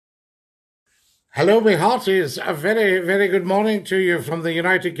Hello, my hearties. A very, very good morning to you from the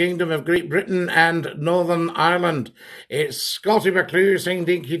United Kingdom of Great Britain and Northern Ireland. It's Scottie McClue saying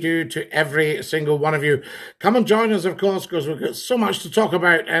dinky doo to every single one of you. Come and join us, of course, because we've got so much to talk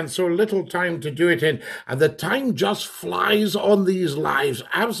about and so little time to do it in. And the time just flies on these lives.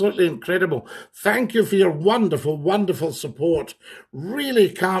 Absolutely incredible. Thank you for your wonderful, wonderful support. Really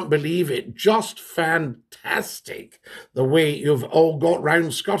can't believe it. Just fantastic the way you've all got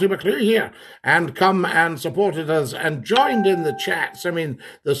round Scottie McClue here and come and supported us and joined in the chats. I mean,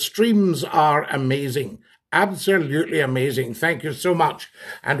 the streams are amazing. Absolutely amazing. Thank you so much.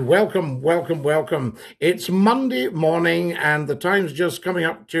 And welcome, welcome, welcome. It's Monday morning and the time's just coming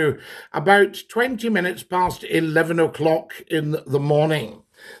up to about 20 minutes past 11 o'clock in the morning.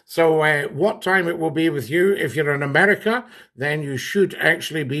 So what time it will be with you? If you're in America, then you should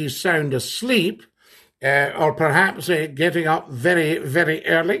actually be sound asleep. Or perhaps getting up very, very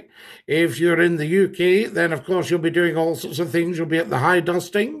early. If you're in the UK, then of course you'll be doing all sorts of things. You'll be at the high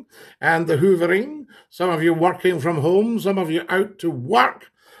dusting and the hoovering. Some of you working from home, some of you out to work,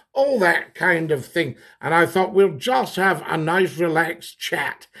 all that kind of thing. And I thought we'll just have a nice relaxed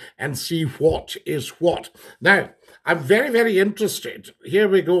chat and see what is what. Now, I'm very, very interested. Here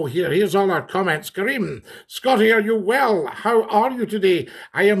we go. Here's all our comments. Kareem, Scottie, are you well? How are you today?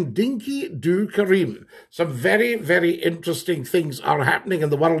 I am Dinky Doo Kareem. Some very, very interesting things are happening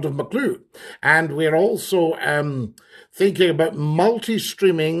in the world of McClue. And we're also thinking about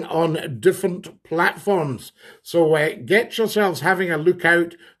multi-streaming on different platforms. So get yourselves having a look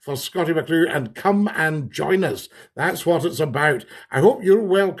out for Scottie McClue and come and join us. That's what it's about. I hope you're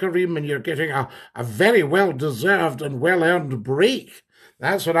well, Kareem, and you're getting a very well-deserved and well-earned break.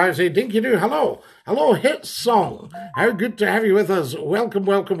 That's what I say. Dinky Doo, hello. Hello, Hit Song. How good to have you with us. Welcome,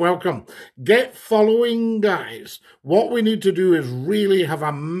 welcome, welcome. Get following, guys. What we need to do is really have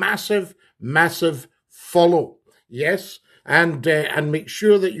a massive, massive follow. Yes, and make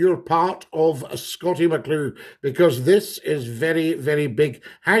sure that you're part of Scottie McClue, because this is very, very big.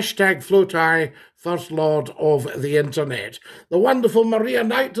 Hashtag FLOTI, First Lord of the Internet. The wonderful Maria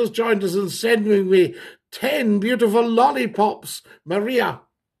Knight has joined us and sending me 10 beautiful lollipops. Maria,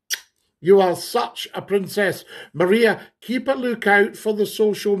 you are such a princess. Maria, keep a lookout for the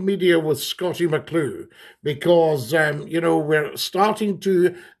social media with Scottie McClue, because, we're starting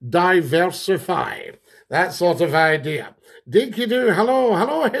to diversify. That sort of idea. Dinky Doo, hello,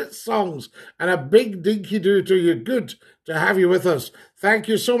 hello, Hit Songs, and a big Dinky Doo to you. Good to have you with us. Thank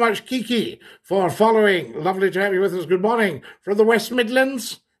you so much, Kiki, for following. Lovely to have you with us. Good morning from the West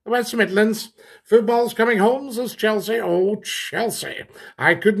Midlands. The West Midlands. Football's coming home, says Chelsea. Oh, Chelsea.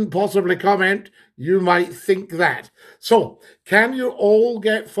 I couldn't possibly comment. You might think that. So, can you all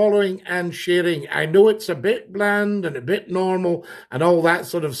get following and sharing? I know it's a bit bland and a bit normal and all that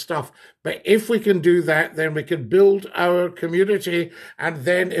sort of stuff, but if we can do that, then we can build our community. And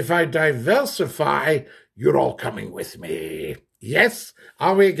then if I diversify, you're all coming with me. Yes,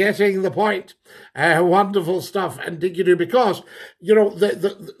 are we getting the point? Wonderful stuff. And Dinky Doo, because,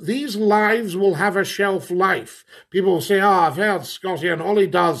 these lives will have a shelf life. People will say, I've heard Scottie and all he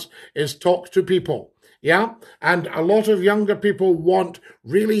does is talk to people. Yeah, and a lot of younger people want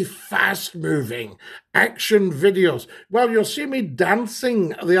really fast-moving action videos. Well, you'll see me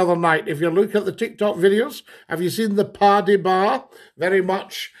dancing the other night. If you look at the TikTok videos, have you seen the pas de bar? Very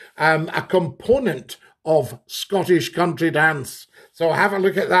much a component of Scottish country dance. So have a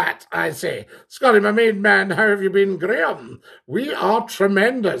look at that, I say. Scottie, my main man, how have you been? Graham, we are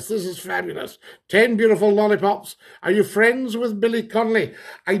tremendous. This is fabulous. 10 beautiful lollipops. Are you friends with Billy Connolly?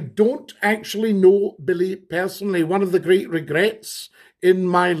 I don't actually know Billy personally. One of the great regrets in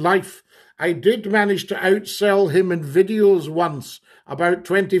my life. I did manage to outsell him in videos once, about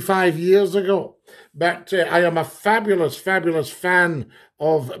 25 years ago. But I am a fabulous, fabulous fan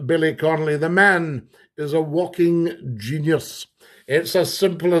of Billy Connolly. The man is a walking genius. It's as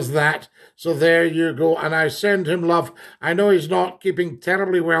simple as that. So there you go. And I send him love. I know he's not keeping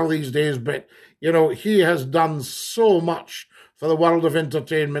terribly well these days, but, he has done so much for the world of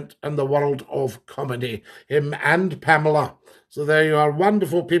entertainment and the world of comedy. Him and Pamela. So there you are,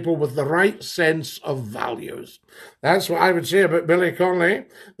 wonderful people with the right sense of values. That's what I would say about Billy Connolly.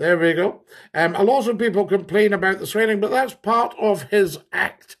 There we go. A lot of people complain about the swearing, but that's part of his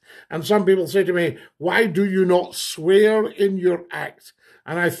act. And some people say to me, why do you not swear in your act?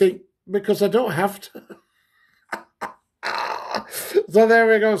 And I think, because I don't have to. So there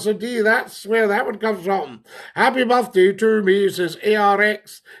we go. So that's where that one comes from. Happy birthday to me, says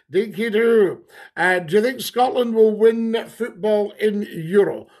ARX Dinky Doo. Do you think Scotland will win football in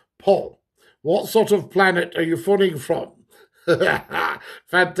Euro? Paul, what sort of planet are you phoning from?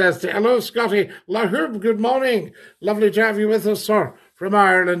 Fantastic. Hello, Scotty. Lahub, good morning. Lovely to have you with us, sir. From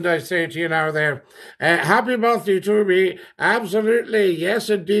Ireland, I say to you now there. Happy birthday to me. Absolutely. Yes,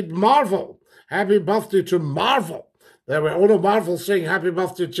 indeed. Marvel. Happy birthday to Marvel. There we Ono Marvel saying happy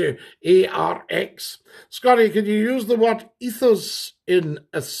birthday to ARX. Scotty, can you use the word ethos in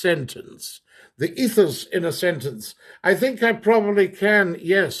a sentence? The ethos in a sentence. I think I probably can,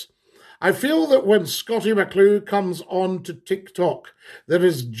 yes. I feel that when Scottie McClue comes on to TikTok, there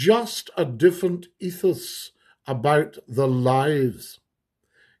is just a different ethos about the lives.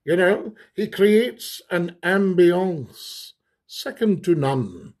 You know, he creates an ambience second to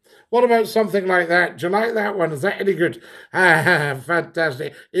none. What about something like that? Do you like that one? Is that any good?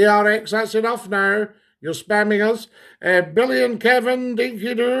 Fantastic. ERX, that's enough now. You're spamming us. Billy and Kevin,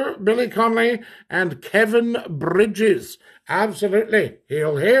 Dinky Doo, Billy Conley, and Kevin Bridges. Absolutely.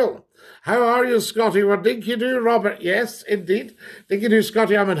 Hail, hail. How are you, Scotty? We're Dinky Doo, Robert. Yes, indeed. Dinky Doo,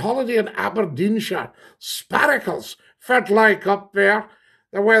 Scotty. I'm on holiday in Aberdeenshire. Sparkles. Fit like up there.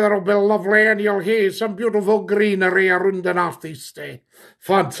 The weather will be lovely and you'll hear some beautiful greenery around and off this day.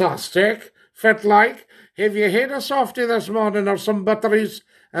 Fantastic. Fit like. Have you had a softie this morning or some butteries?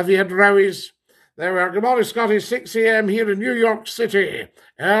 Have you had rowies? There we are. Good morning, Scotty. 6 a.m. here in New York City.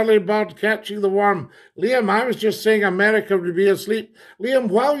 Early bird catching the worm. Liam, I was just saying America would be asleep. Liam,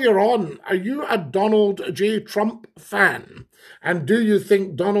 while you're on, are you a Donald J. Trump fan? And do you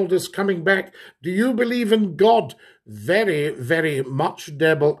think Donald is coming back? Do you believe in God? Very, very much,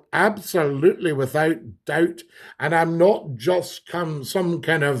 Devil. Absolutely, without doubt. And I'm not just some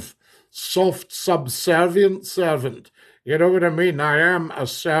kind of soft, subservient servant. You know what I mean? I am a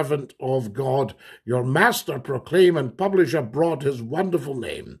servant of God. Your master proclaim and publish abroad his wonderful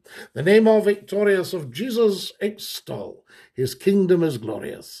name. The name all victorious of Jesus extol. His kingdom is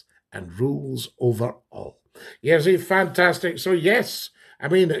glorious and rules over all. Yes, he's fantastic. So yes, I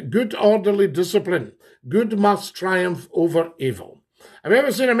mean, good orderly discipline. Good must triumph over evil. Have you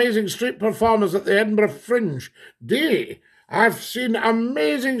ever seen amazing street performers at the Edinburgh Fringe? I've seen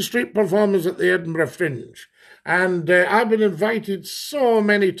amazing street performers at the Edinburgh Fringe. And I've been invited so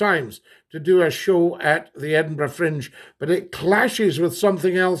many times to do a show at the Edinburgh Fringe, but it clashes with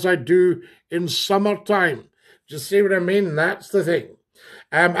something else I do in summertime. Do you see what I mean? That's the thing.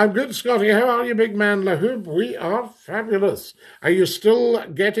 I'm good, Scotty. How are you, big man? Lahub, we are fabulous. Are you still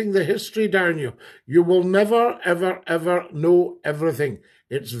getting the history down you? You will never, ever, ever know everything.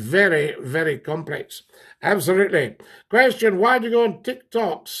 It's very, very complex. Absolutely. Question, why do you go on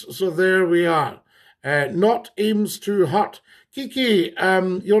TikToks? So there we are. Not aims to hurt. Kiki,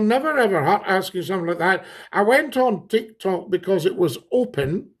 you'll never ever hurt asking something like that. I went on TikTok because it was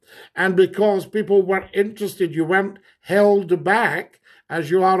open and because people were interested. You weren't held back as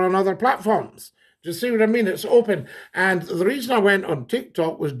you are on other platforms. Do you see what I mean? It's open. And the reason I went on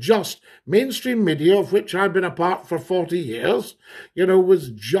TikTok was just mainstream media, of which I've been a part for 40 years,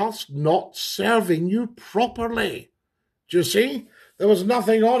 was just not serving you properly. Do you see? There was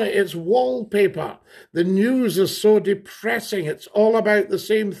nothing on it. It's wallpaper. The news is so depressing. It's all about the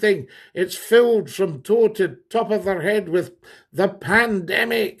same thing. It's filled from toe to top of their head with the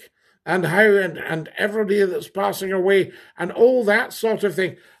pandemic and how and everybody that's passing away and all that sort of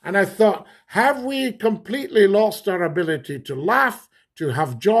thing. And I thought, have we completely lost our ability to laugh, to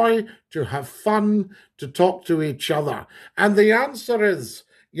have joy, to have fun, to talk to each other? And the answer is,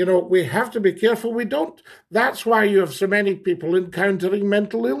 we have to be careful we don't. That's why you have so many people encountering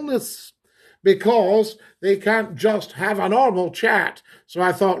mental illness, because they can't just have a normal chat. So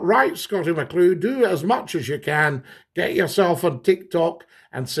I thought, right, Scottie McClue, do as much as you can. Get yourself on TikTok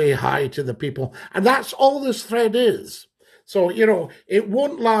and say hi to the people. And that's all this thread is. So, it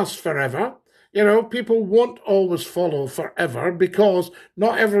won't last forever. People won't always follow forever because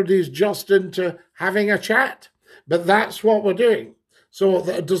not everybody's just into having a chat. But that's what we're doing. So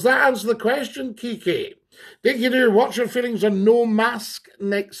does that answer the question, Kiki? Dinky Doo, what's your feelings on no mask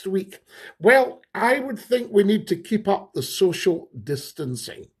next week? Well, I would think we need to keep up the social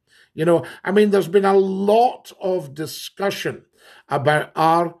distancing. There's been a lot of discussion about,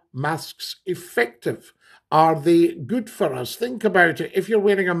 are masks effective? Are they good for us? Think about it. If you're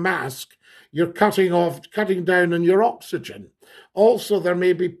wearing a mask, you're cutting down on your oxygen. Also, there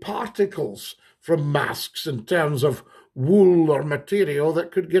may be particles from masks in terms of wool or material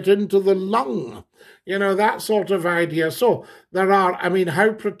that could get into the lung, that sort of idea. So there are,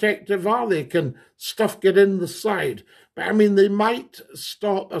 how protective are they? Can stuff get in the side? But they might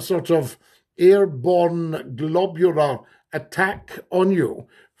stop a sort of airborne globular attack on you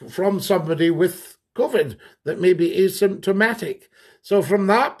from somebody with COVID that may be asymptomatic. So from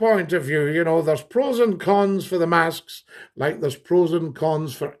that point of view, there's pros and cons for the masks, like there's pros and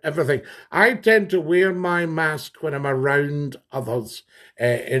cons for everything. I tend to wear my mask when I'm around others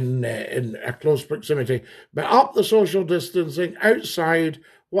in a close proximity, but up the social distancing, outside,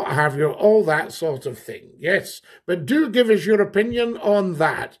 what have you, all that sort of thing. Yes, but do give us your opinion on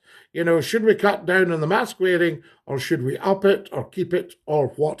that. Should we cut down on the mask wearing, or should we up it or keep it or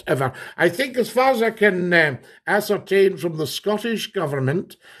whatever? I think as far as I can ascertain from the Scottish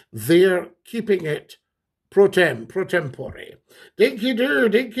government, they're keeping it pro tempore. Dinky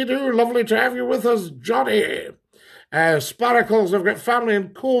doo, lovely to have you with us, Johnny. Sparkles, I've got family in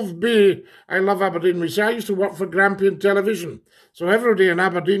Cove Bay. I love Aberdeen. I used to work for Grampian Television, so everybody in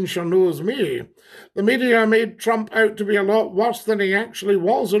Aberdeenshire knows me. The media made Trump out to be a lot worse than he actually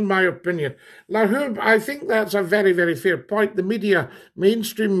was, in my opinion. Lahoub, I think that's a very, very fair point. The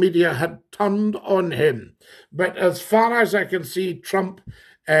mainstream media had turned on him. But as far as I can see, Trump,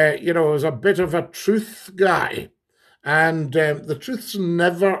 is a bit of a truth guy. And the truth's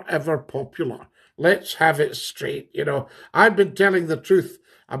never, ever popular. Let's have it straight. I've been telling the truth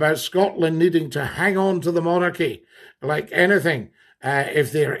about Scotland needing to hang on to the monarchy like anything,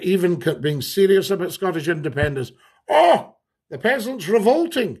 if they're even being serious about Scottish independence. Oh, the peasants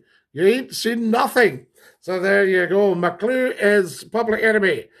revolting. You ain't seen nothing. So there you go. McClue is public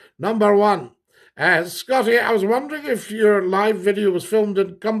enemy number one. Scotty, I was wondering if your live video was filmed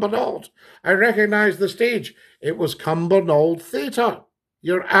in Cumbernauld. I recognise the stage. It was Cumbernauld Theatre.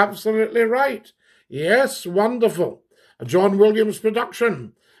 You're absolutely right. Yes, wonderful. A John Williams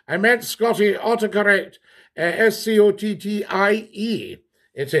production. I meant Scotty, autocorrect. Scottie.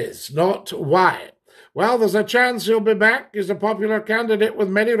 It is, not Y. Well, there's a chance he'll be back. He's a popular candidate with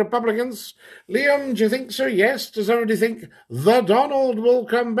many Republicans. Liam, do you think so? Yes. Does everybody think the Donald will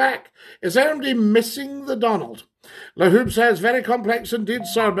come back? Is everybody missing the Donald? Lahoub says, very complex indeed,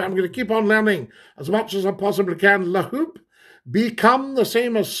 sir, but I'm going to keep on learning as much as I possibly can. Lahoub, become the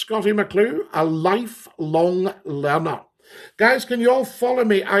same as Scotty McClue, a lifelong learner. Guys, can you all follow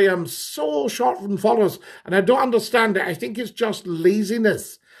me? I am so short from followers, and I don't understand it. I think it's just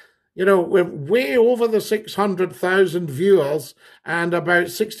laziness. We're way over the 600,000 viewers and about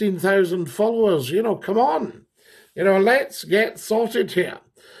 16,000 followers. Come on. Let's get sorted here.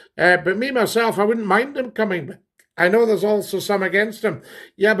 But me, myself, I wouldn't mind him coming back. I know there's also some against him.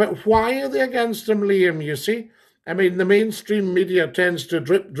 Yeah, but why are they against him, Liam, you see? I mean, the mainstream media tends to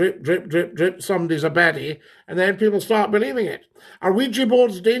drip, somebody's a baddie, and then people start believing it. Are Ouija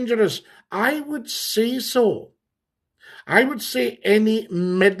boards dangerous? I would say so. I would say any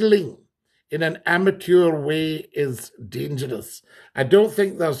meddling in an amateur way is dangerous. I don't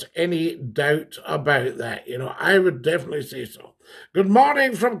think there's any doubt about that. I would definitely say so. Good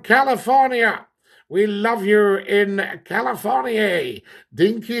morning from California. We love you in California.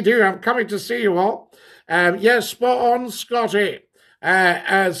 Dinky doo. I'm coming to see you all. Yes, spot on, Scotty.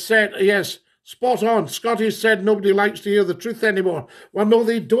 Said, yes, spot on. Scotty said nobody likes to hear the truth anymore. Well, no,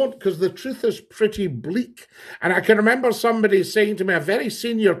 they don't, because the truth is pretty bleak. And I can remember somebody saying to me, a very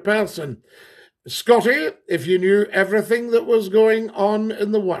senior person, Scotty, if you knew everything that was going on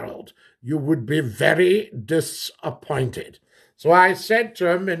in the world, you would be very disappointed. So I said to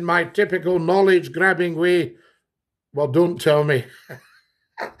him in my typical knowledge-grabbing way, well, don't tell me.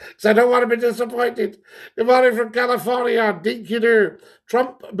 So I don't want to be disappointed. Good morning from California, dinky-doo.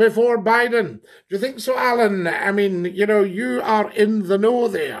 Trump before Biden. Do you think so, Alan? I mean, you are in the know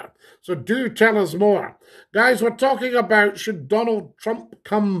there. So do tell us more. Guys, we're talking about should Donald Trump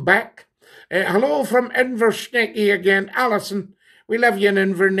come back? Hello from Inverschnecki again. Alison, we love you in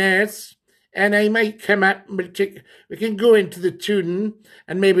Inverness. And I might come up, we can go into the tune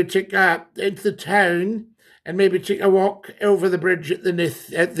and maybe take into the town and maybe take a walk over the bridge at the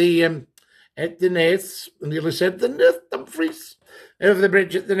Nith, at the Nith. I nearly said the Nith, Dumfries. Over the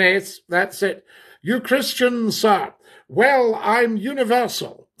bridge at the Nith. That's it. You Christians, sir. Well, I'm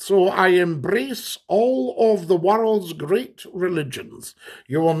universal, so I embrace all of the world's great religions.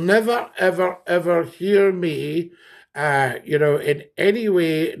 You will never, ever, ever hear me in any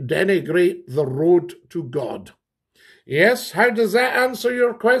way denigrate the road to God. Yes, how does that answer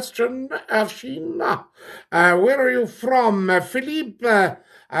your question, Ashina? Where are you from, Philippe?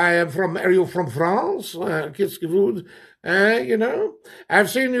 Are you from France? Qu'est-ce que vous, I've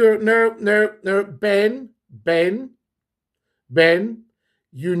seen you, no, Ben,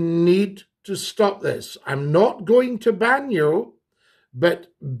 you need to stop this. I'm not going to ban you, but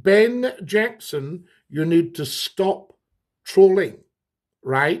Ben Jackson, you need to stop trolling,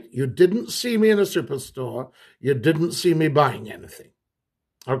 right? You didn't see me in a superstore. You didn't see me buying anything,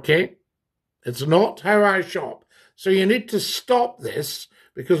 okay? It's not how I shop. So you need to stop this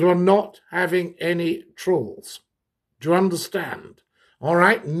because we're not having any trolls. Do you understand? All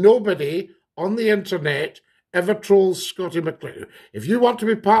right? Nobody on the internet ever trolls Scottie McClue. If you want to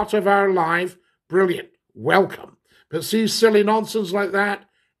be part of our live, brilliant. Welcome. But see silly nonsense like that,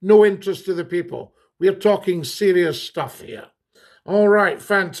 no interest to the people. We're talking serious stuff here. All right,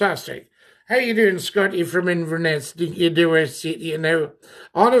 fantastic. How you doing, Scotty from Inverness? Did you do a city, you know?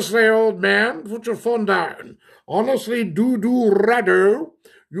 Honestly, old man, put your phone down. Honestly, rudder,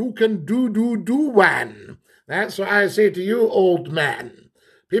 you can do one. That's what I say to you, old man.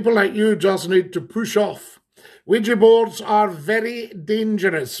 People like you just need to push off. Ouija boards are very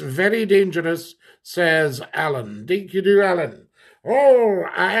dangerous, says Alan. Think you do, Alan? Oh,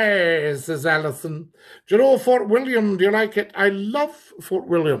 aye, says Alison. Do you know Fort William? Do you like it? I love Fort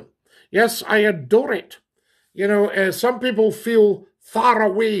William. Yes, I adore it. You know, some people feel far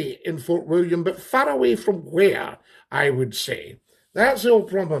away in Fort William, but far away from where, I would say. That's the old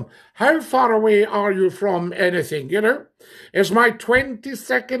problem. How far away are you from anything, you know? It's my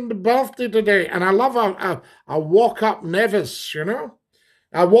 22nd birthday today, and I love a walk up Nevis, you know?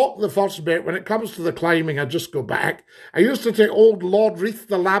 I walk the first bit. When it comes to the climbing, I just go back. I used to take old Lord Reith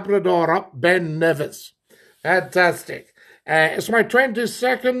the Labrador up Ben Nevis. Fantastic. It's my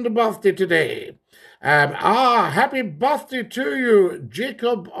 22nd birthday today. Happy birthday to you,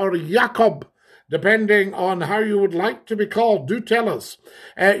 Jacob or Jacob, depending on how you would like to be called. Do tell us.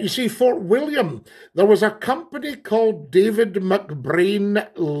 You see, Fort William, there was a company called David McBrain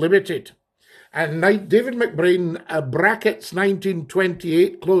Limited. And David McBrain, brackets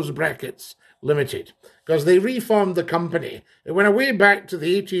 1928, close brackets, limited, because they reformed the company. It went away back to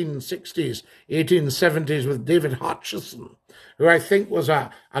the 1860s, 1870s with David Hutchison, who I think was an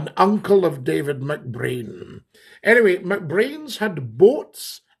uncle of David McBrain. Anyway, McBrain's had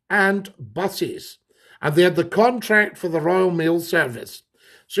boats and buses, and they had the contract for the Royal Mail Service.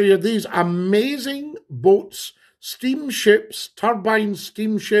 So you had these amazing boats, steamships, turbine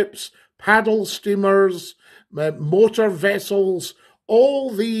steamships, paddle steamers, motor vessels, all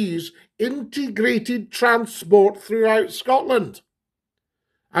these integrated transport throughout Scotland.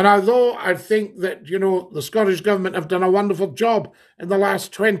 And although I think that, you know, the Scottish Government have done a wonderful job in the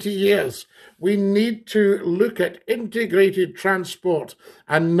last 20 years, we need to look at integrated transport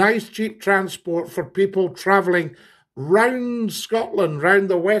and nice cheap transport for people travelling round Scotland, round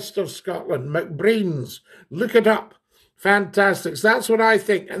the west of Scotland. McBrain's, look it up. Fantastic. So that's what I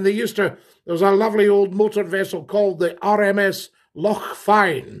think. And there was a lovely old motor vessel called the RMS Loch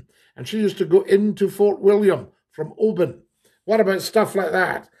Fyne, and she used to go into Fort William from Oban. What about stuff like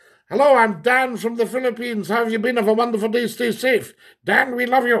that? Hello, I'm Dan from the Philippines. How have you been? Have a wonderful day. Stay safe. Dan, we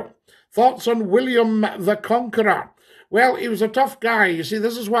love you. Thoughts on William the Conqueror? Well, he was a tough guy. You see,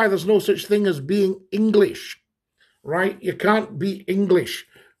 this is why there's no such thing as being English, right? You can't be English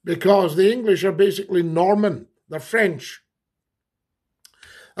because the English are basically Norman. They're French.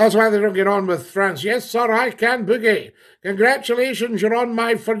 That's why they don't get on with France. Yes, sir, I can boogie. Congratulations, you're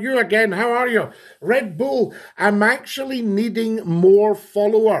on For You again. How are you? Red Bull, I'm actually needing more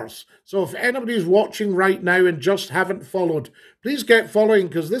followers. So if anybody's watching right now and just haven't followed, please get following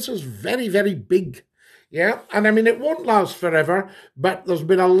because this is very, very big. Yeah, and I mean, it won't last forever, but there's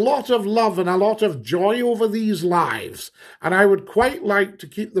been a lot of love and a lot of joy over these lives, and I would quite like to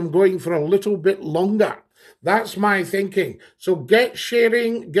keep them going for a little bit longer. That's my thinking. So get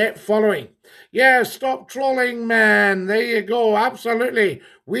sharing, get following. Yeah, stop trolling, man. There you go. Absolutely.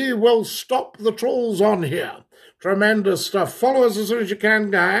 We will stop the trolls on here. Tremendous stuff. Follow us as soon as you can,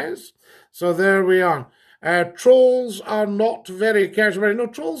 guys. So there we are. Trolls are not very charismatic. No,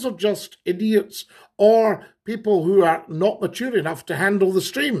 trolls are just idiots or people who are not mature enough to handle the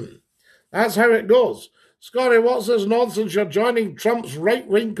stream. That's how it goes. Scotty, what's this nonsense? You're joining Trump's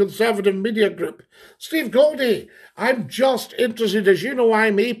right-wing conservative media group. Steve Goldie, I'm just interested. As you know,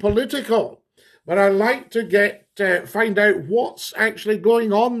 I'm apolitical, but I like to find out what's actually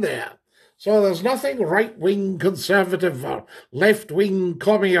going on there. So there's nothing right-wing conservative or left-wing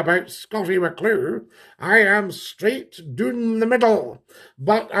commie about Scottie McClue. I am straight down the middle.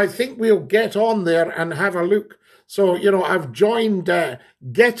 But I think we'll get on there and have a look. So, you know, I've joined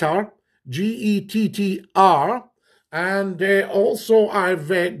Gettr, Gettr, and also I've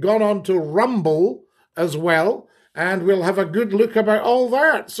gone on to Rumble as well, and we'll have a good look about all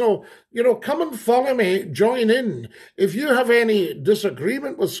that. So, you know, come and follow me, join in. If you have any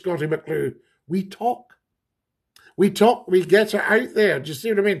disagreement with Scottie McClue, we talk. We get it out there. Do you see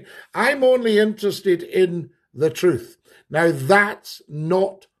what I mean? I'm only interested in the truth. Now, that's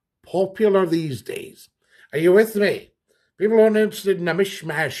not popular these days. Are you with me? People aren't interested in a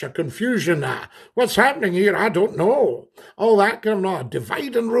mishmash, a confusion. What's happening here? I don't know. All that kind of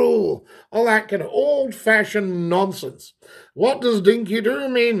divide and rule. All that kind of old-fashioned nonsense. What does dinky do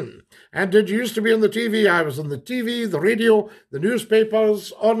mean? And did you used to be on the TV? I was on the TV, the radio, the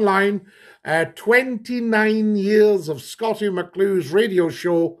newspapers, online. 29 years of Scottie McClue's radio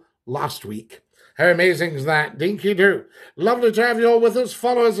show last week. How amazing is that? Dinky do. Lovely to have you all with us.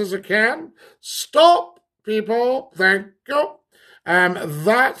 Follow us as you can. Stop, people. Thank you.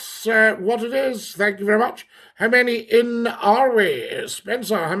 That's what it is. Thank you very much. How many in are we?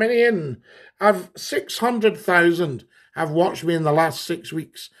 Spencer, how many in? I've 600,000 have watched me in the last 6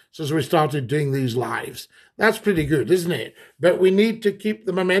 weeks since we started doing these lives. That's pretty good, isn't it? But we need to keep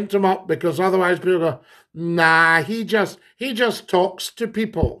the momentum up because otherwise people go, nah, he just talks to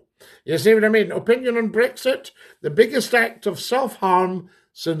people. You see what I mean? Opinion on Brexit, the biggest act of self-harm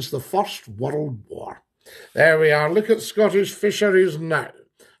since the First World War. There we are. Look at Scottish fisheries now.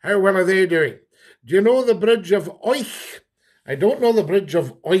 How well are they doing? Do you know the bridge of Oich? I don't know the bridge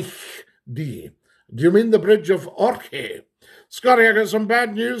of Oich D. Do you mean the bridge of Orkney? Scotty, I got some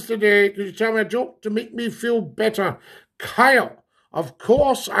bad news today. Could you tell me a joke to make me feel better? Kyle, of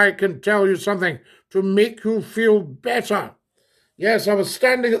course I can tell you something to make you feel better. Yes, I was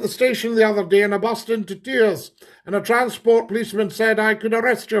standing at the station the other day and I burst into tears and a transport policeman said I could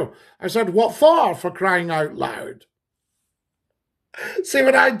arrest you. I said, what for crying out loud? See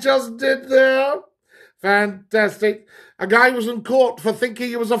what I just did there? Fantastic. A guy was in court for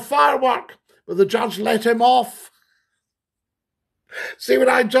thinking it was a firework, but the judge let him off. See what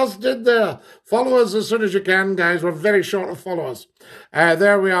I just did there? Follow us as soon as you can, guys. We're very short of followers.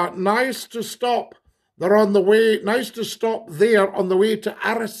 There we are. Nice to stop. They're on the way. Nice to stop there on the way to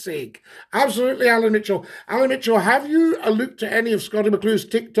Arisaig. Absolutely, Alan Mitchell. Alan Mitchell, have you looked at any of Scottie McClue's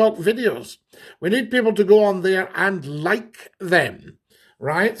TikTok videos? We need people to go on there and like them.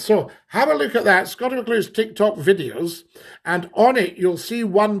 Right? So have a look at that, Scottie McClue's TikTok videos, and on it you'll see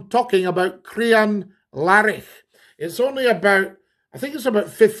one talking about Crian Larich. It's only about, I think it's about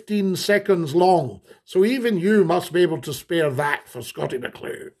 15 seconds long, so even you must be able to spare that for Scottie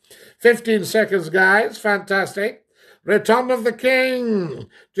McClue. 15 seconds, guys, fantastic. Return of the King.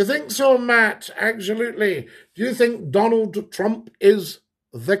 Do you think so, Matt? Absolutely. Do you think Donald Trump is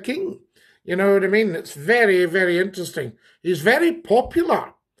the king? You know what I mean? It's very, very interesting. He's very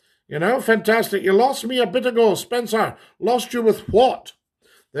popular. You know, fantastic. You lost me a bit ago, Spencer. Lost you with what?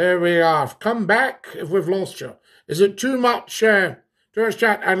 There we are. Come back if we've lost you. Is it too much chat?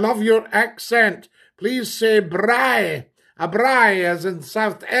 I love your accent. Please say braai. A braai as in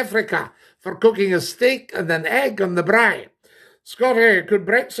South Africa for cooking a steak and an egg on the braai. Scotty, could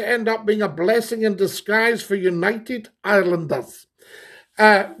Brexit end up being a blessing in disguise for United Irelanders?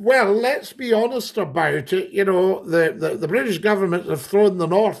 Well, let's be honest about it. You know, the British government have thrown the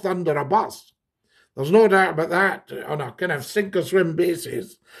North under a bus. There's no doubt about that on a kind of sink-or-swim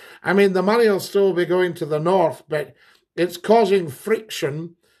basis. I mean, the money will still be going to the North, but it's causing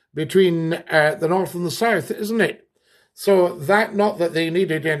friction between the North and the South, isn't it? So that, not that they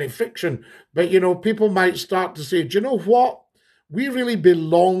needed any friction, but, you know, people might start to say, do you know what? We really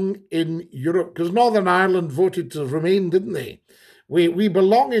belong in Europe, because Northern Ireland voted to remain, didn't they? We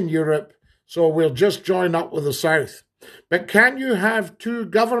belong in Europe, so we'll just join up with the South. But can you have two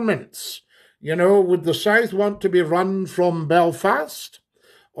governments? You know, would the South want to be run from Belfast?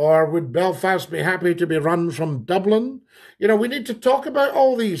 Or would Belfast be happy to be run from Dublin? You know, we need to talk about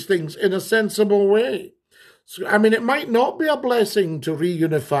all these things in a sensible way. So, I mean, it might not be a blessing to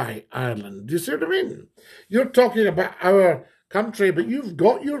reunify Ireland. Do you see what I mean? You're talking about our country, but you've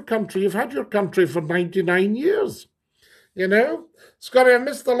got your country. You've had your country for 99 years. You know? Scotty, I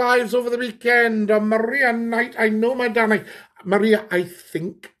missed the lives over the weekend. Maria Knight, I know, my darling. Maria, I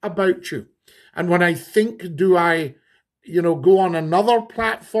think about you. And when I think, do I, you know, go on another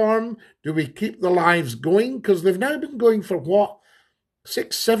platform? Do we keep the lives going? Because they've now been going for what?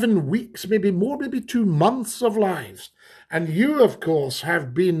 6, 7 weeks, maybe more, maybe 2 months of lives. And you, of course,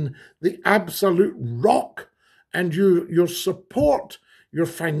 have been the absolute rock. And your support, your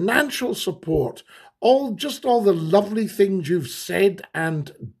financial support, just all the lovely things you've said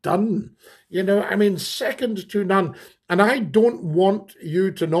and done. You know, I mean, second to none. And I don't want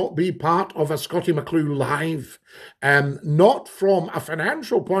you to not be part of a Scottie McClue Live. Not from a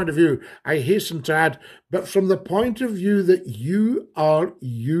financial point of view, I hasten to add, but from the point of view that you are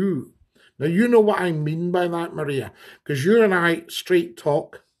you. Now, you know what I mean by that, Maria, because you and I straight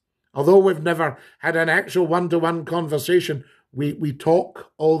talk. Although we've never had an actual one-to-one conversation, we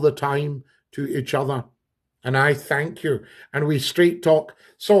talk all the time to each other. And I thank you. And we straight talk.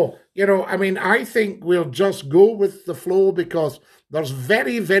 So I mean, I think we'll just go with the flow because there's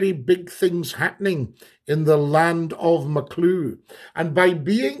very, very big things happening in the land of McClue. And by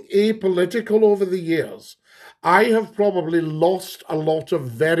being apolitical over the years, I have probably lost a lot of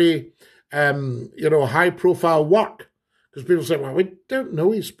very, high profile work because people say, well, we don't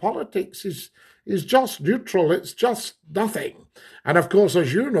know his politics. He's just neutral. It's just nothing. And of course,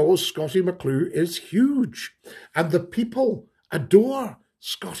 as you know, Scottie McClue is huge. And the people adore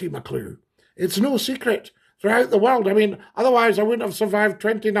Scottie McClue. It's no secret throughout the world. I mean, otherwise I wouldn't have survived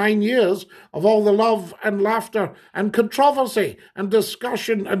 29 years of all the love and laughter and controversy and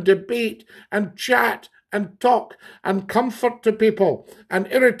discussion and debate and chat and talk and comfort to people and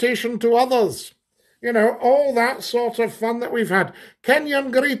irritation to others. All that sort of fun that we've had.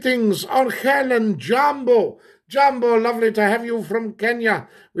 Kenyan greetings on Helen Jambo. Jambo, lovely to have you from Kenya.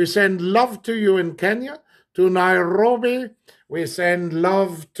 We send love to you in Kenya, to Nairobi. We send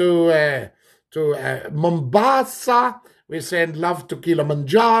love to Mombasa. We send love to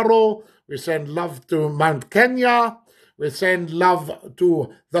Kilimanjaro. We send love to Mount Kenya. We send love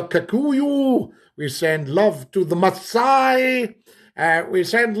to the Kikuyu. We send love to the Maasai. We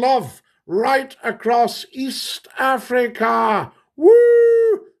send love right across East Africa.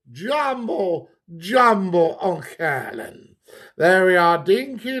 Woo! Jambo, Jambo, Helen. There we are.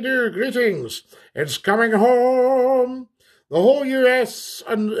 Dinky-doo, greetings. It's coming home. The whole US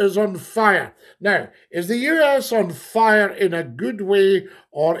is on fire. Now, is the US on fire in a good way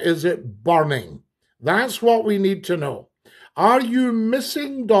or is it burning? That's what we need to know. Are you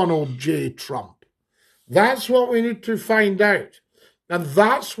missing Donald J. Trump? That's what we need to find out. And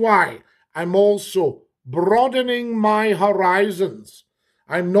that's why I'm also broadening my horizons.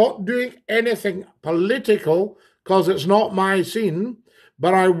 I'm not doing anything political because it's not my scene,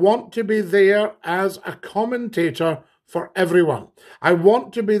 but I want to be there as a commentator for everyone. I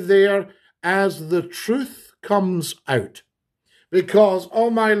want to be there as the truth comes out. Because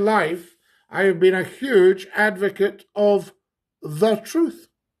all my life, I have been a huge advocate of the truth.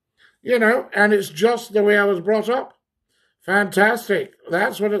 And it's just the way I was brought up. Fantastic.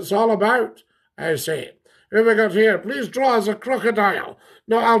 That's what it's all about, I say. Who have we got here? Please draw us a crocodile.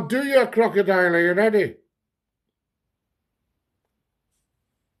 No, I'll do you a crocodile. Are you ready?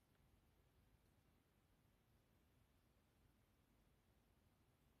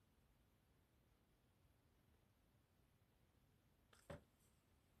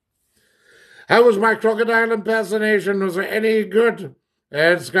 How was my crocodile impersonation? Was it any good?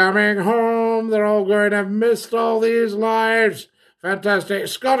 It's coming home. They're all going to have missed all these lives. Fantastic.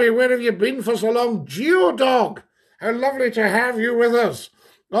 Scottie, where have you been for so long? Geodog, how lovely to have you with us.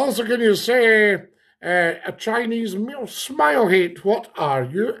 Also, can you say a Chinese meal? Smile hate, what are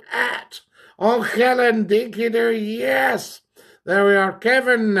you at? Oh, Helen, dinky-doo, yes. There we are.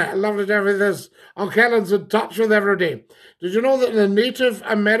 Kevin, lovely to have you with us. Oh, Helen's in touch with everybody. Did you know that the Native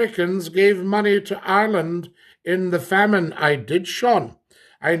Americans gave money to Ireland in the famine? I did, Sean.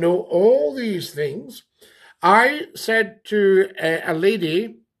 I know all these things. I said to a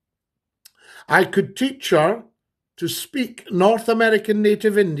lady I could teach her to speak North American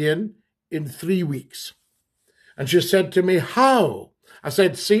Native Indian in 3 weeks. And she said to me, how? I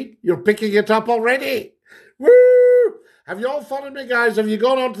said, see, you're picking it up already. Woo! Have you all followed me, guys? Have you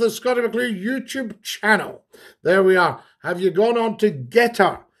gone on to the Scottie McClue YouTube channel? There we are. Have you gone on to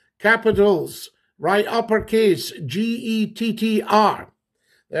Gettr? Capitals, right, uppercase, Gettr.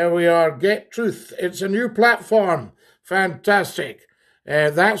 There we are, Get Truth. It's a new platform. Fantastic.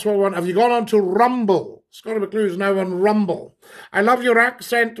 That's what we want. Have you gone on to Rumble? Scottie McClue is now on Rumble. I love your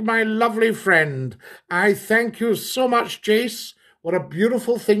accent, my lovely friend. I thank you so much, Jace. What a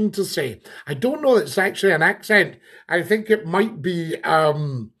beautiful thing to say. I don't know it's actually an accent. I think it might be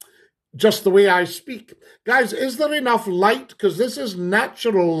just the way I speak. Guys, is there enough light? Because this is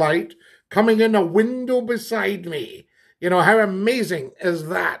natural light coming in a window beside me. How amazing is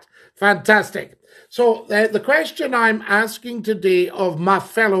that? Fantastic. So the question I'm asking today of my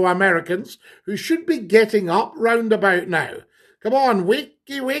fellow Americans, who should be getting up round about now. Come on,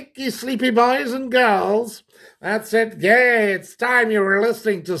 wakey, sleepy boys and girls. That's it. Yeah, it's time you were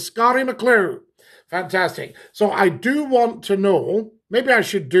listening to Scottie McClue. Fantastic. So I do want to know, maybe I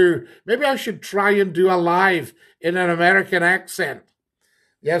should try and do a live in an American accent.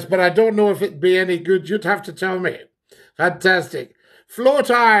 Yes, but I don't know if it'd be any good. You'd have to tell me. Fantastic.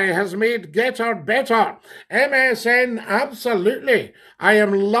 Floaty has made Gettr better. MSN, absolutely. I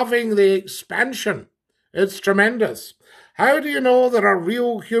am loving the expansion. It's tremendous. How do you know there are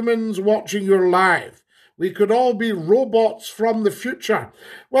real humans watching your live? We could all be robots from the future.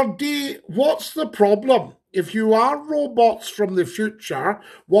 Well, Dee, what's the problem if you are robots from the future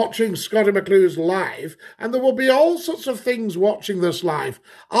watching Scottie McClue's live, and there will be all sorts of things watching this live,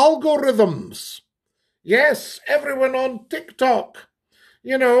 algorithms. Yes, everyone on TikTok,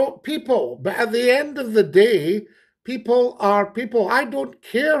 people. But at the end of the day, people are people. I don't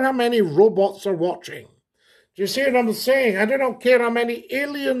care how many robots are watching. Do you see what I'm saying? I don't care how many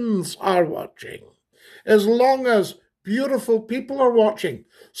aliens are watching, as long as beautiful people are watching.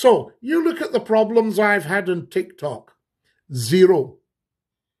 So you look at the problems I've had in TikTok. Zero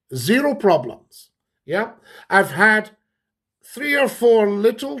problems. Yeah. I've had 3 or 4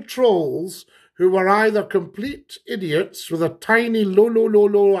 little trolls who were either complete idiots with a tiny low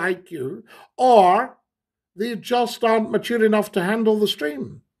IQ, or they just aren't mature enough to handle the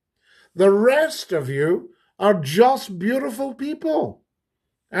stream. The rest of you are just beautiful people.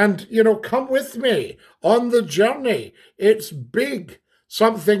 And, come with me on the journey. It's big.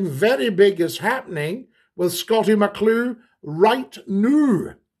 Something very big is happening with Scottie McClue right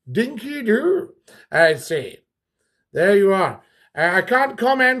now. Dinky do, I say. There you are. I can't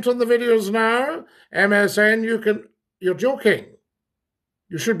comment on the videos now. MSN, you're joking.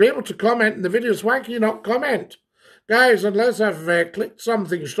 You should be able to comment in the videos. Why can you not comment? Guys, unless I've clicked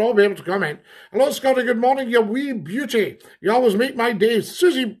something, you should all be able to comment. Hello, Scottie, good morning, you wee beauty. You always make my day.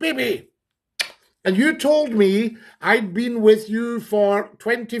 Susie, baby. And you told me I'd been with you for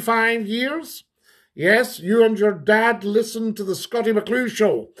 25 years? Yes, you and your dad listened to the Scottie McClue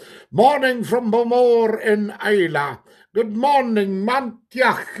show. Morning from Bowmore in Islay. Good morning,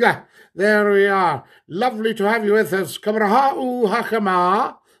 Mantiach. There we are. Lovely to have you with us. Kamraha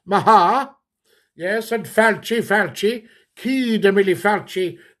hakama maha. Yes, and Falchi, Key de Millie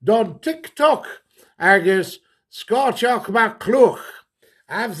Falchi, Don TikTok, agus Scottiach McClue.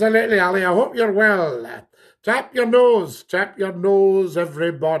 Absolutely, Ali. I hope you're well. Tap your nose,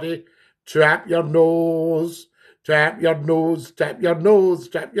 everybody. Tap your nose, tap your nose, tap your nose,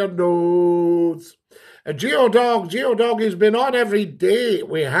 tap your nose. Geodog has been on every day.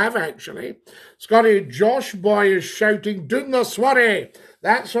 We have, actually. Scottie, Josh Boy is shouting, Dun the Swarry.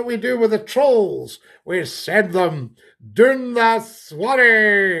 That's what we do with the trolls. We send them, Dun the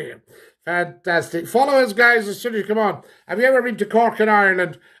Swarry. Fantastic. Follow us, guys, as soon as you come on. Have you ever been to Cork in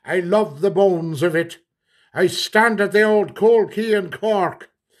Ireland? I love the bones of it. I stand at the old Coal Quay in Cork,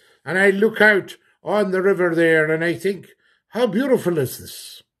 and I look out on the river there, and I think, how beautiful is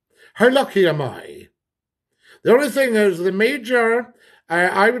this? How lucky am I? The only thing is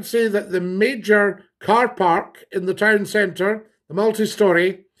I would say that the major car park in the town centre, the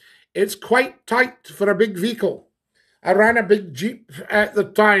multi-storey, it's quite tight for a big vehicle. I ran a big Jeep at the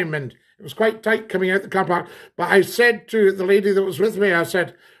time, and it was quite tight coming out the car park. But I said to the lady that was with me, I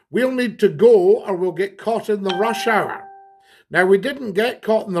said, we'll need to go or we'll get caught in the rush hour. Now, we didn't get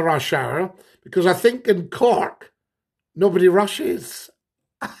caught in the rush hour because I think in Cork, nobody rushes.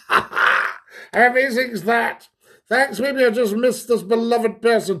 How amazing is that? Thanks, maybe I just missed this beloved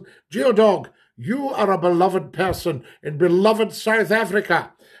person. Geodog, you are a beloved person in beloved South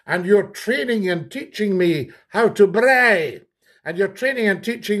Africa, and you're training and teaching me how to braai, and you're training and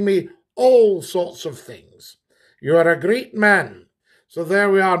teaching me all sorts of things. You are a great man. So there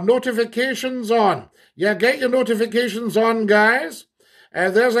we are, notifications on. Yeah, get your notifications on, guys.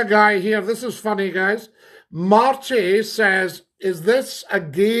 There's a guy here. This is funny, guys. Marty says, is this a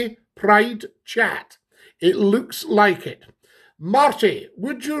gay pride chat? It looks like it. Marty,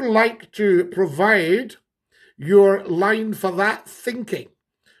 would you like to provide your line for that thinking?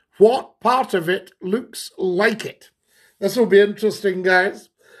 What part of it looks like it? This will be interesting, guys.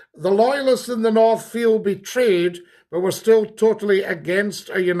 The loyalists in the north feel betrayed, but we're still totally against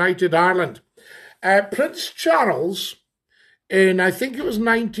a united Ireland. Prince Charles, in I think it was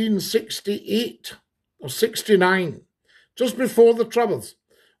 1968 or 69, just before the Troubles,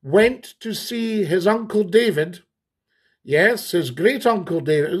 went to see his Uncle David. Yes, his great-uncle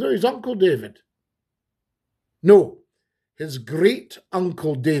David. Is it his Uncle David? No, his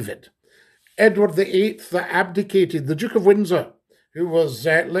great-uncle David. Edward VIII that abdicated, the Duke of Windsor, who was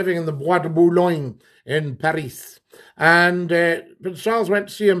living in the Bois de Boulogne in Paris. And Prince Charles went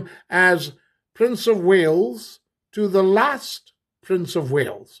to see him as Prince of Wales to the last Prince of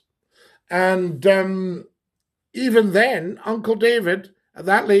Wales. And even then, Uncle David, at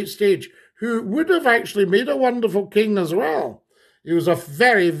that late stage, who would have actually made a wonderful king as well. He was a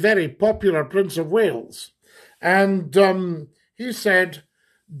very, very popular Prince of Wales. And he said,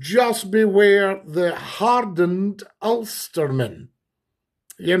 just beware the hardened Ulstermen,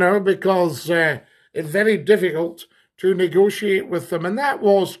 because it's very difficult to negotiate with them. And that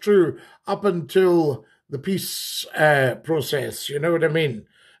was true up until the peace process, you know what I mean?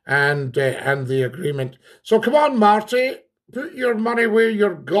 and the agreement. So come on, Marty, put your money where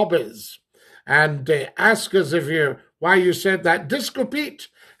your gob is, and ask us why you said that. Disco Pete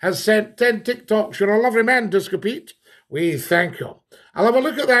has sent 10 TikToks. You're a lovely man, Disco Pete. We thank you. I'll have a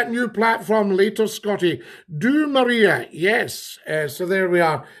look at that new platform later, Scotty. Do Maria, yes. So there we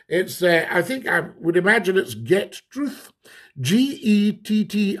are. It's, I think I would imagine it's Get Truth.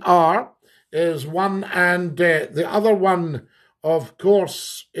 GETTR is one, and the other one, of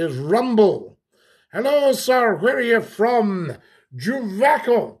course, is Rumble. Hello, sir. Where are you from?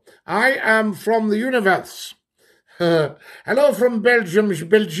 Juvaco. I am from the universe. Hello from Belgium,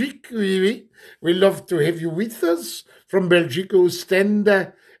 Belgique. Oui. We love to have you with us from Belgique,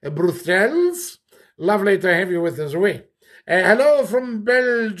 Ostende, Brussels. Lovely to have you with us away. Hello from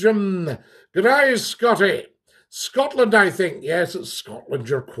Belgium. Good day, Scotty. Scotland, I think. Yes, it's Scotland.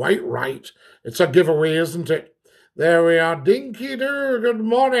 You're quite right. It's a giveaway, isn't it? There we are. Dinky Doo, good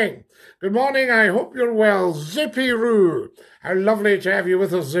morning. Good morning, I hope you're well. Zippy Roo. How lovely to have you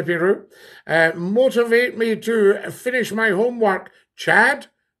with us, Zippy Roo. Motivate me to finish my homework. Chad,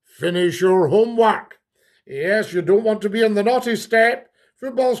 finish your homework. Yes, you don't want to be in the naughty step.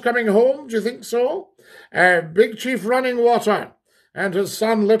 Football's coming home, do you think so? Big Chief Running Water. And his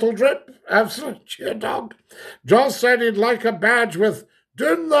son, Little Drip. Absolute cheer dog. Joss said he'd like a badge with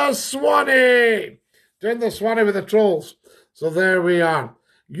Doon the Swanee. Down the Swanee with the trolls. So there we are.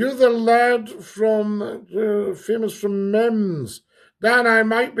 You're the lad from, famous from Mems. Dan, I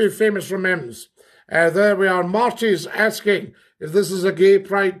might be famous from Mems. There we are. Marty's asking if this is a gay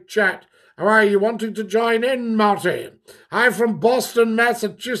pride chat. How are you wanting to join in, Marty? I'm from Boston,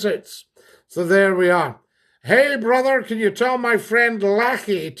 Massachusetts. So there we are. Hey, brother, can you tell my friend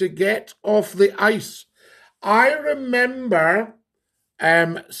Lackey to get off the ice? I remember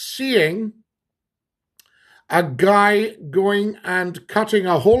seeing a guy going and cutting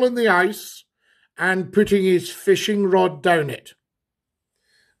a hole in the ice and putting his fishing rod down it.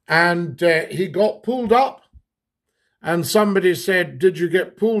 And he got pulled up, and somebody said, did you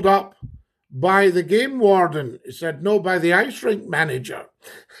get pulled up by the game warden? He said, no, by the ice rink manager.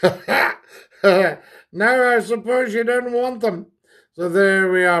 Now I suppose you don't want them. So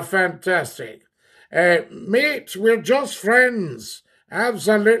there we are, fantastic. Mate, we're just friends.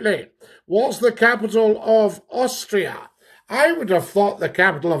 Absolutely. What's the capital of Austria? I would have thought the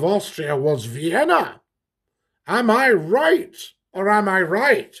capital of Austria was Vienna. Am I right, or am I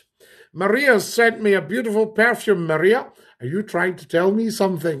right? Maria sent me a beautiful perfume, Maria. Are you trying to tell me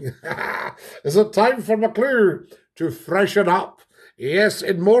something? Is it time for McClure to freshen up? Yes,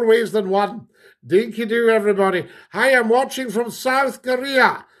 in more ways than one. Dinky do, everybody. Hi, I'm watching from South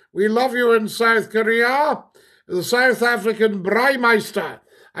Korea. We love you in South Korea. The South African Breimeester.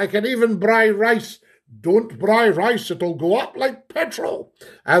 I can even bry rice. Don't bry rice, it'll go up like petrol,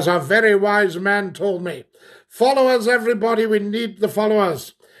 as a very wise man told me. Follow us, everybody. We need the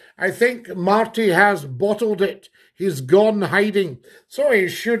followers. I think Marty has bottled it. He's gone hiding. So he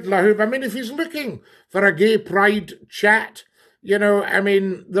should, Lahoob. I mean, if he's looking for a gay pride chat, you know, I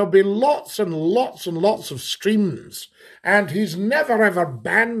mean, there'll be lots and lots and lots of streams. And he's never, ever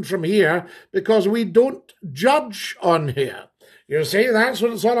banned from here because we don't judge on here. You see, that's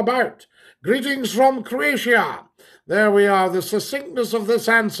what it's all about. Greetings from Croatia. There we are. The succinctness of this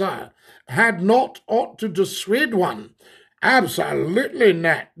answer had not ought to dissuade one. Absolutely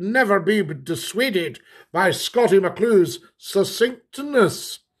not. Never be dissuaded by Scotty McClue's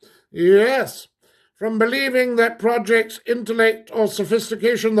succinctness. Yes. From believing that project's intellect or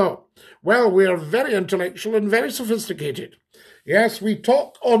sophistication, though. Well, we are very intellectual and very sophisticated. Yes, we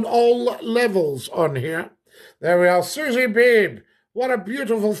talk on all levels on here. There we are. Susie, babe, what a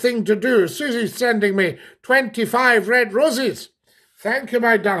beautiful thing to do. Susie's sending me 25 red roses. Thank you,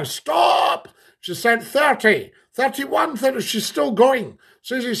 my darling. Stop! She sent 30, 31, 30. She's still going.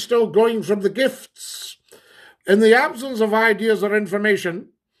 Susie's still going from the gifts. In the absence of ideas or information,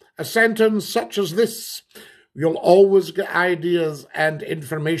 a sentence such as this, you'll always get ideas and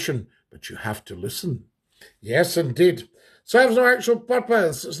information, but you have to listen. Yes, indeed. Serves no actual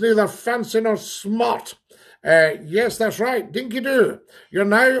purpose. It's neither fancy nor smart. Yes, that's right. Dinky-doo. You're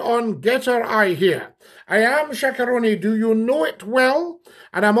now on Getter Eye here. I am Shakaroni. Do you know it well?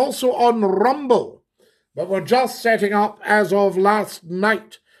 And I'm also on Rumble. But we're just setting up as of last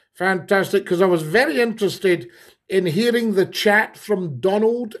night. Fantastic, because I was very interested in hearing the chat from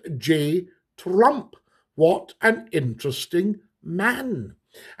Donald J. Trump. What an interesting man.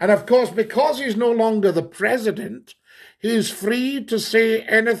 And of course, because he's no longer the president, he's free to say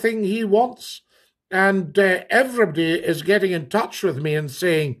anything he wants And everybody is getting in touch with me and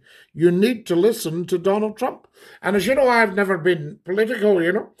saying, you need to listen to Donald Trump. And as you know, I've never been political,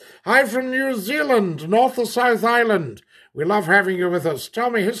 you know. Hi from New Zealand, North or South Island. We love having you with us. Tell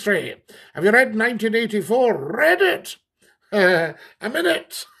me history. Have you read 1984? Read it. I'm in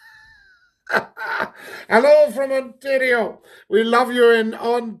it. Hello from Ontario. We love you in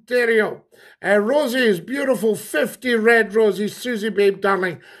Ontario. Rosie's beautiful 50 red roses. Susie, babe,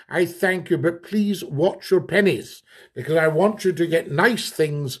 darling, I thank you, but please watch your pennies because I want you to get nice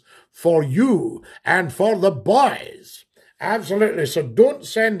things for you and for the boys. Absolutely. So don't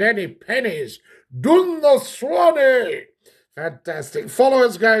send any pennies. Dun the Swanee. Fantastic. Follow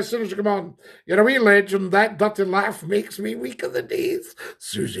us, guys, as soon as you come on. You're a wee legend. That dirty laugh makes me weak in the knees.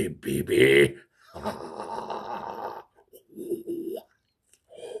 Susie, baby.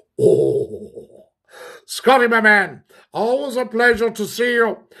 Oh. Scotty, my man, always a pleasure to see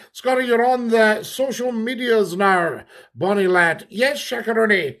you. Scotty, you're on the social medias now, Bonnie lad. Yes,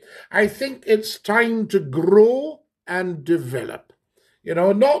 Shakaroni, I think it's time to grow and develop. You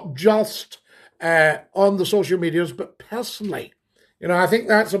know, not just on the social medias, but personally. You know, I think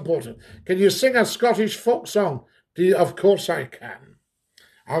that's important. Can you sing a Scottish folk song? Of course I can.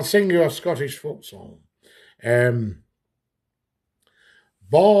 I'll sing you a Scottish folk song.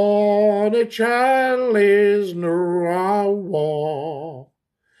 Bonnie Charlie's near a war,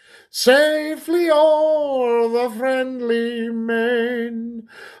 safely o'er the friendly main.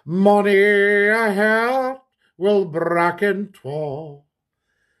 Mony a heart will bracken twa,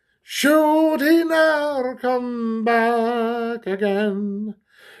 should he ne'er come back again.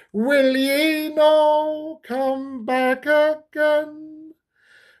 Will ye no come back again?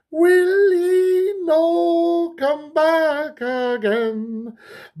 Will ye no come back again?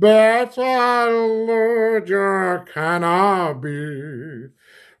 Better Lord you canna be.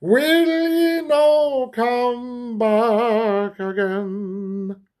 Will ye no come back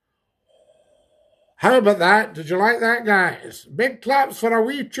again? How about that? Did you like that, guys? Big claps for a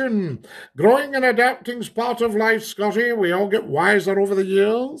wee tune. Growing and adapting's part of life, Scotty. We all get wiser over the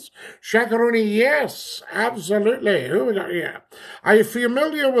years. Shakaroni, yes, absolutely. Who we got here? Are you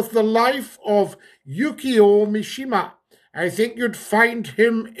familiar with the life of Yukio Mishima? I think you'd find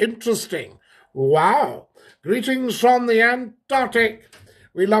him interesting. Wow. Greetings from the Antarctic.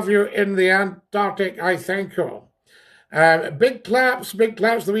 We love you in the Antarctic. I thank you. Big claps,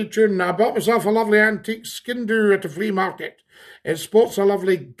 the wee tune. I bought myself a lovely antique skin do at a flea market. It sports a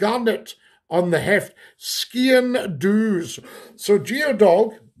lovely garnet on the heft. Skiing doos. So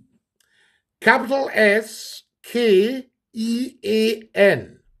Geodog, capital S-K-E-A-N,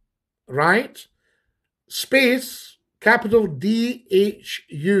 right? Space, capital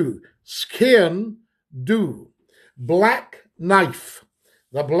D-H-U. Skiing do. Black knife.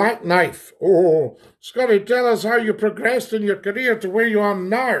 The black knife. Oh, Scotty, tell us how you progressed in your career to where you are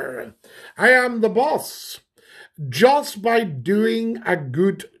now. I am the boss. Just by doing a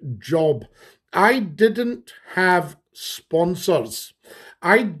good job. I didn't have sponsors.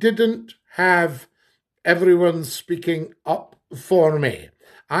 I didn't have everyone speaking up for me.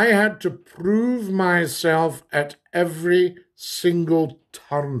 I had to prove myself at every single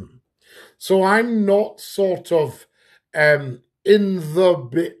turn. So I'm not sort of in the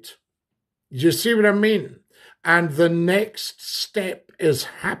bit. You see what I mean? And the next step is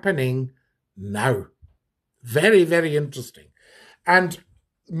happening now. Very, very interesting. And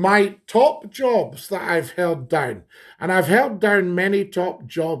my top jobs that I've held down, and I've held down many top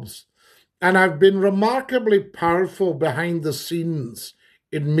jobs, and I've been remarkably powerful behind the scenes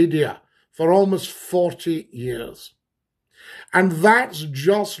in media for almost 40 years. And that's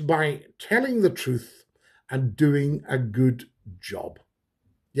just by telling the truth and doing a good job.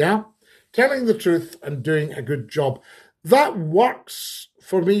 Yeah? Telling the truth and doing a good job. That works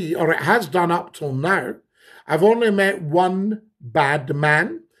for me, or it has done up till now. I've only met one bad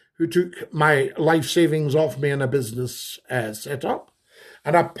man who took my life savings off me in a business setup.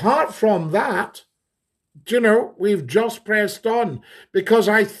 And apart from that, you know, we've just pressed on because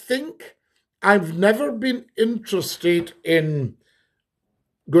I think I've never been interested in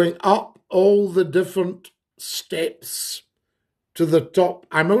going up all the different steps to the top.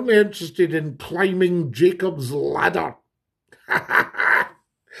 I'm only interested in climbing Jacob's ladder.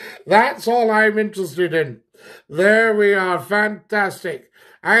 That's all I'm interested in. There we are. Fantastic.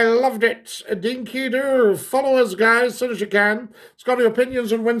 I loved it. Dinky do. Follow us, guys, as soon as you can. It's got your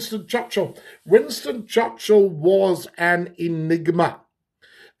opinions on Winston Churchill. Winston Churchill was an enigma.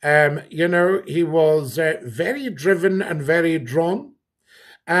 You know, he was very driven and very drawn.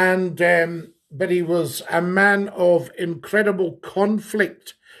 And but he was a man of incredible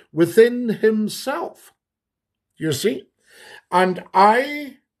conflict within himself, you see. And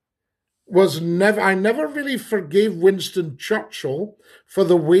I never really forgave Winston Churchill for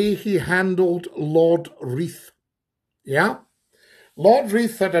the way he handled Lord Reith. Yeah? Lord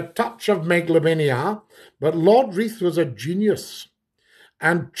Reith had a touch of megalomania, but Lord Reith was a genius.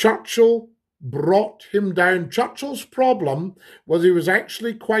 And Churchill brought him down. Churchill's problem was he was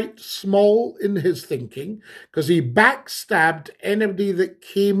actually quite small in his thinking because he backstabbed anybody that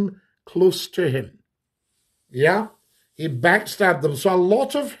came close to him. Yeah? He backstabbed them. So a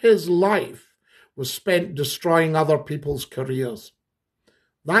lot of his life was spent destroying other people's careers.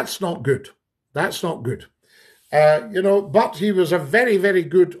 That's not good. That's not good. But he was a very, very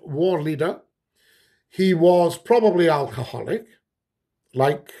good war leader. He was probably alcoholic,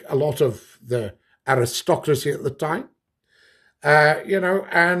 like a lot of the aristocracy at the time,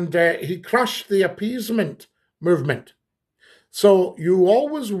 and he crushed the appeasement movement. So you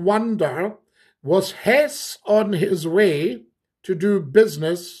always wonder, was Hess on his way to do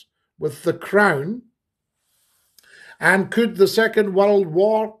business with the crown? And could the Second World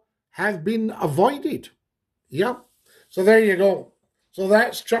War have been avoided? Yeah. So there you go. So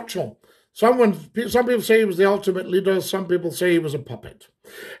that's Churchill. Some people say he was the ultimate leader. Some people say he was a puppet.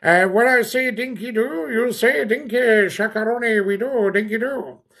 When I say dinky do, you say dinky shakaroni we do, dinky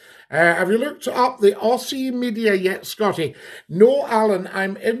do. Have you looked up the Aussie media yet, Scotty? No, Alan,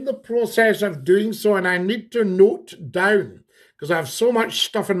 I'm in the process of doing so, and I need to note down because I have so much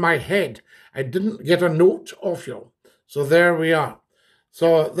stuff in my head. I didn't get a note off you. So there we are.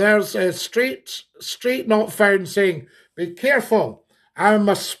 So there's a straight not found saying, be careful, I'm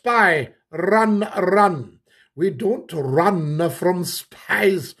a spy, run, run. We don't run from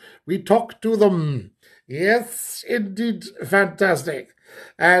spies, we talk to them. Yes, indeed, fantastic.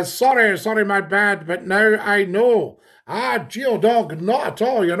 Sorry, my bad, but now I know. Geodog, not at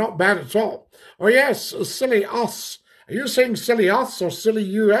all, you're not bad at all. Oh yes, silly us. Are you saying silly us or silly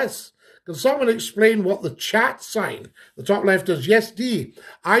US? Can someone explain what the chat sign, the top left is? Yes, D.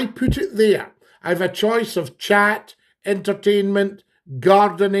 I put it there. I have a choice of chat, entertainment,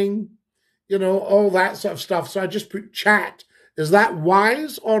 gardening, all that sort of stuff. So I just put chat. Is that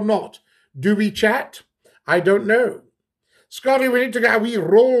wise or not? Do we chat? I don't know. Scotty, we need to get a wee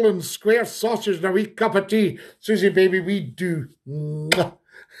roll and square sausage and a wee cup of tea. Susie, baby, we do.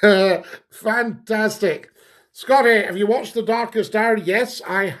 Fantastic. Scotty, have you watched The Darkest Hour? Yes,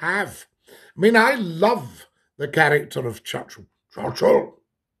 I have. I mean, I love the character of Churchill. Churchill.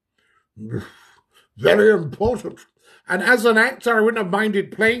 Very important. And as an actor, I wouldn't have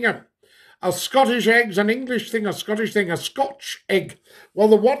minded playing him. A Scottish egg's an English thing, a Scottish thing, a Scotch egg. Well,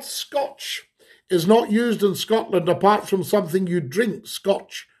 the word Scotch is not used in Scotland apart from something you drink,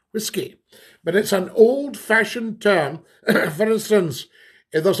 Scotch whiskey. But it's an old-fashioned term. For instance,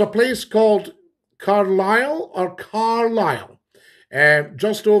 there's a place called Carlisle,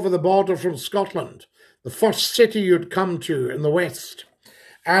 just over the border from Scotland, the first city you'd come to in the west.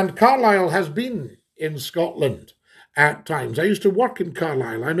 And Carlisle has been in Scotland at times. I used to work in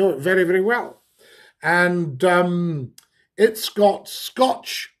Carlisle. I know it very, very well. And it's got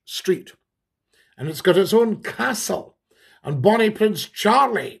Scotch Street, and it's got its own castle. And Bonnie Prince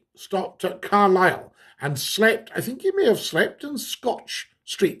Charlie stopped at Carlisle and slept, I think he may have slept in Scotch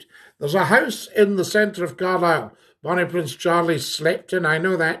Street. There's a house in the centre of Carlisle Bonnie Prince Charlie slept in, I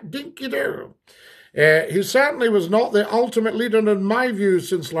know that. Dinky-doo. He certainly was not the ultimate leader in my view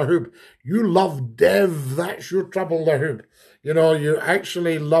since Lahoud. You love Dev, that's your trouble, Lahoud. You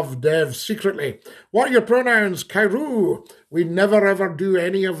actually love Dev secretly. What are your pronouns? Kairu. We never ever do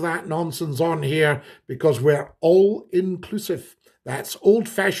any of that nonsense on here because we're all inclusive. That's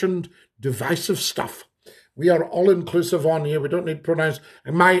old-fashioned, divisive stuff. We are all-inclusive on here. We don't need pronouns.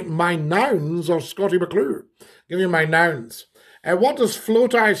 And my nouns are Scotty McClue. Give you my nouns. What does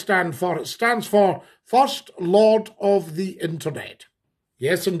FLOTI stand for? It stands for First Lord of the Internet.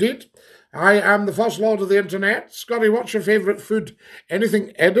 Yes, indeed. I am the First Lord of the Internet. Scotty, what's your favourite food?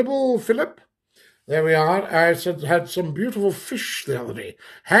 Anything edible, Philip? There we are. I had some beautiful fish the other day.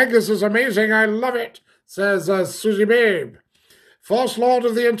 Haggis is amazing. I love it, says Susie Babe. First Lord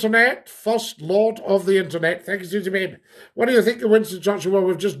of the Internet. First Lord of the Internet. Thank you, Susie Babe. What do you think of Winston Churchill? Well,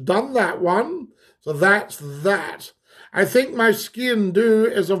 we've just done that one. So that's that. I think my skiing do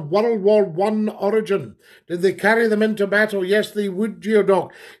is of World War I origin. Did they carry them into battle? Yes, they would,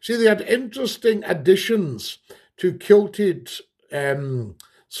 Geodog. See, they had interesting additions to kilted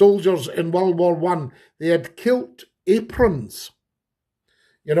soldiers in World War I. They had kilt aprons,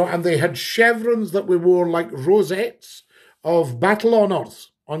 and they had chevrons that we wore like rosettes of battle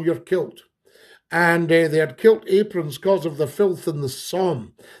honours on your kilt. and they had kilt aprons because of the filth in the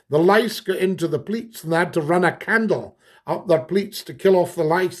Somme. The lice got into the pleats and they had to run a candle up their pleats to kill off the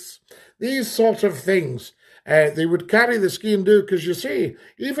lice. These sort of things. They would carry the ski and do, because you see,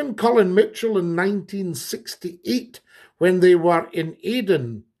 even Colin Mitchell in 1968, when they were in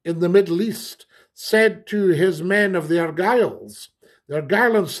Aden in the Middle East, said to his men of the Argylls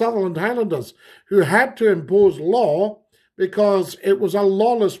and Sutherland Highlanders, who had to impose law because it was a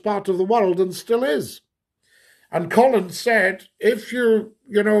lawless part of the world and still is. And Colin said, if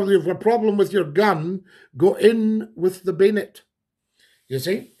you've a problem with your gun, go in with the bayonet. You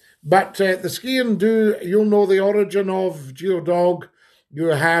see? But the ski and do, you'll know the origin of Geodog. You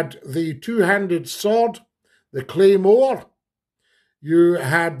had the two-handed sword, the claymore, you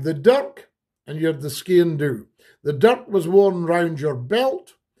had the dirk, and you had the ski and do. The dirk was worn round your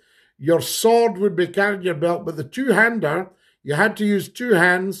belt. Your sword would be carried your belt, but the two-hander, you had to use two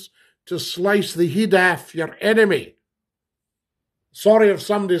hands to slice the head off your enemy. Sorry if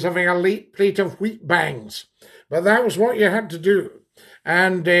somebody's having a late plate of wheat bangs, but that was what you had to do.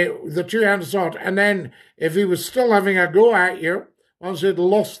 And the two-handed sword. And then if he was still having a go at you, once he'd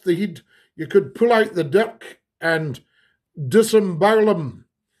lost the head, you could pull out the dirk and disembowel him,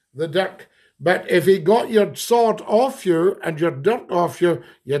 the dirk. But if he got your sword off you and your dirk off you,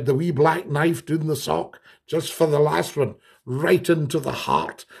 you had the wee black knife down the sock, just for the last one, right into the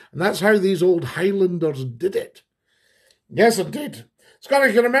heart. And that's how these old Highlanders did it. Yes, indeed. Scotty,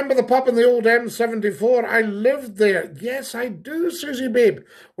 can you remember the pub in the old M74? I lived there. Yes, I do, Susie babe.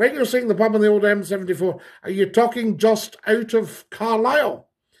 When you're saying the pub in the old M74, are you talking just out of Carlisle?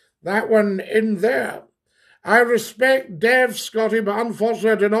 That one in there. I respect Dev, Scotty, but unfortunately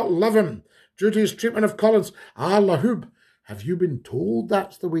I do not love him due to his treatment of Collins. Ah, Lahoub, have you been told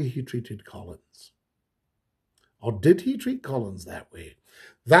that's the way he treated Collins? Or did he treat Collins that way?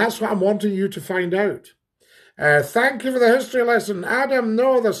 That's what I'm wanting you to find out. Thank you for the history lesson. Adam,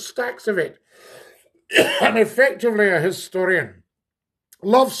 no, there's stacks of it. I'm effectively a historian.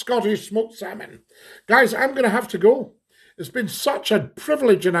 Love Scottish smoked salmon. Guys, I'm going to have to go. It's been such a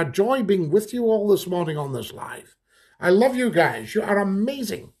privilege and a joy being with you all this morning on this live. I love you guys. You are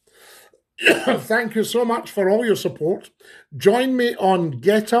amazing. Thank you so much for all your support. Join me on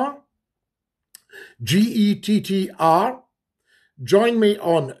Getter, Gettr. Join me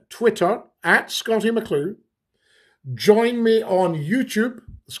on Twitter, @ScottyMcClue. Join me on YouTube,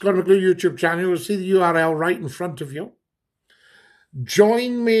 Scotty McClue YouTube channel. You'll see the URL right in front of you.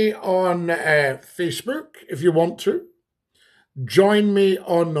 Join me on Facebook if you want to. Join me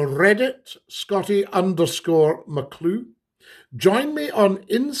on Reddit, Scotty_McClue. Join me on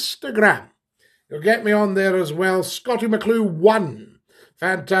Instagram. You'll get me on there as well, Scotty McClue 1.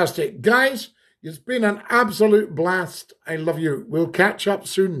 Fantastic. Guys, it's been an absolute blast. I love you. We'll catch up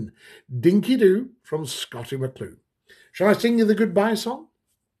soon. Dinky Doo from Scotty McClue. Shall I sing you the goodbye song?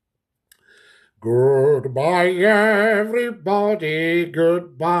 Goodbye, everybody,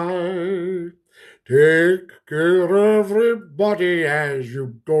 goodbye. Take care, everybody, as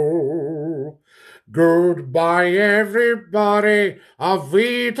you go. Goodbye, everybody. Auf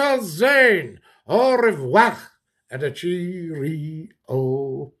Wiedersehen. Au revoir. And a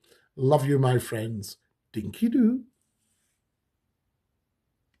cheerio. Love you, my friends. Dinky Doo.